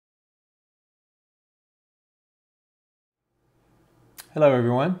Hello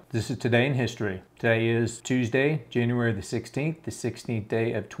everyone, this is Today in History. Today is Tuesday, January the 16th, the 16th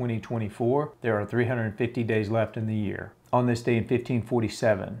day of 2024. There are 350 days left in the year. On this day in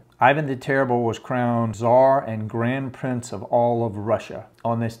 1547, Ivan the Terrible was crowned Tsar and Grand Prince of all of Russia.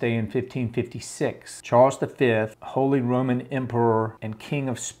 On this day in 1556, Charles V, Holy Roman Emperor and King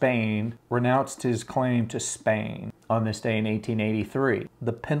of Spain, renounced his claim to Spain. On this day in 1883,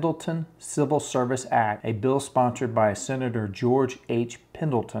 the Pendleton Civil Service Act, a bill sponsored by Senator George H.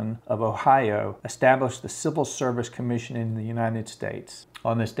 Pendleton of Ohio, established the Civil Service Commission in the United States.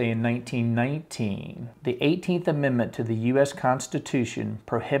 On this day in 1919, the 18th Amendment to the U.S. Constitution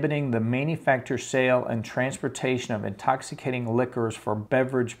prohibiting the manufacture, sale, and transportation of intoxicating liquors for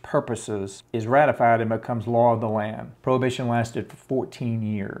beverage purposes is ratified and becomes law of the land. Prohibition lasted for 14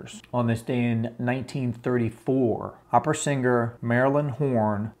 years. On this day in 1934, opera singer Marilyn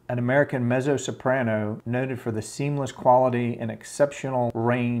Horne, an American mezzo-soprano noted for the seamless quality and exceptional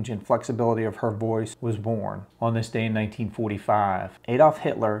range and flexibility of her voice, was born. On this day in 1945, Adolf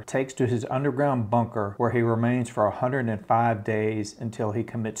Hitler takes to his underground bunker where he remains for 105 days until he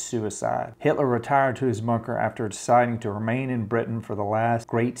commits suicide. Hitler retired to his bunker after deciding to remain in Britain for the last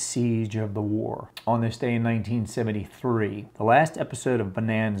great siege of the war. On this day in 1973, the last episode of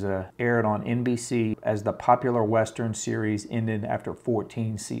Bonanza aired on NBC as the popular Western series ended after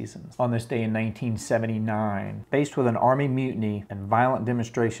 14 seasons. On this day in 1979, faced with an army mutiny and violent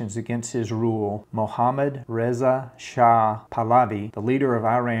demonstrations against his rule, Mohammad Reza Shah Pahlavi, the leader of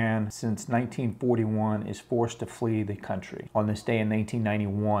Iran since 1941, is forced to flee the country. On this day in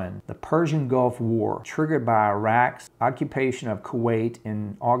 1991, the Persian Gulf War, triggered by Iraq's occupation of Kuwait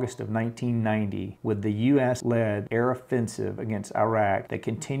in August of 1990, with the U.S.-led air offensive against Iraq that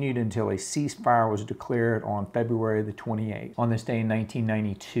continued until a ceasefire was declared on February the 28th. On this day in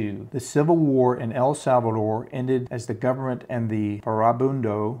 1992, the civil war in El Salvador ended as the government and the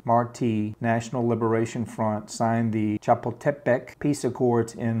Farabundo Martí National Liberation Front signed the Chapultepec Peace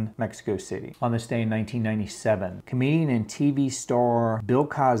Accords in Mexico City. On this day in 1997, comedian and TV star Bill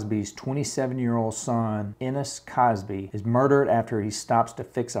Cosby's 27-year-old son, Ennis Cosby, is murdered after he stops to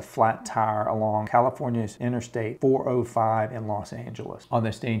fix a flat tire along California's Interstate 405 in Los Angeles. On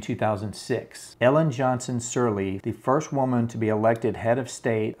this day in 2006, Ellen Johnson Sirleaf, the first woman to be elected head of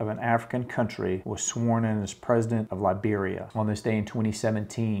state of an African country, was sworn in as president of Liberia. On this day in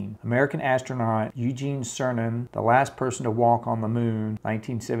 2017, American astronaut Eugene Cernan, the last person to walk on the moon,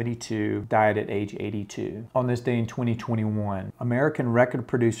 1972, died at age 82. On this day in 2021, American record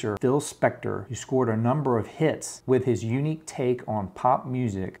producer Phil Spector, who scored a number of hits with his unique take on pop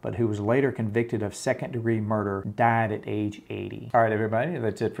music, but who was later convicted of second-degree murder, died at age 80. All right, everybody,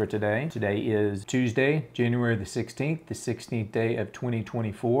 that's it for today. Today is Tuesday, January the 16th, the 16th day of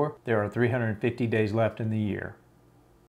 2024. There are 350 days left in the year.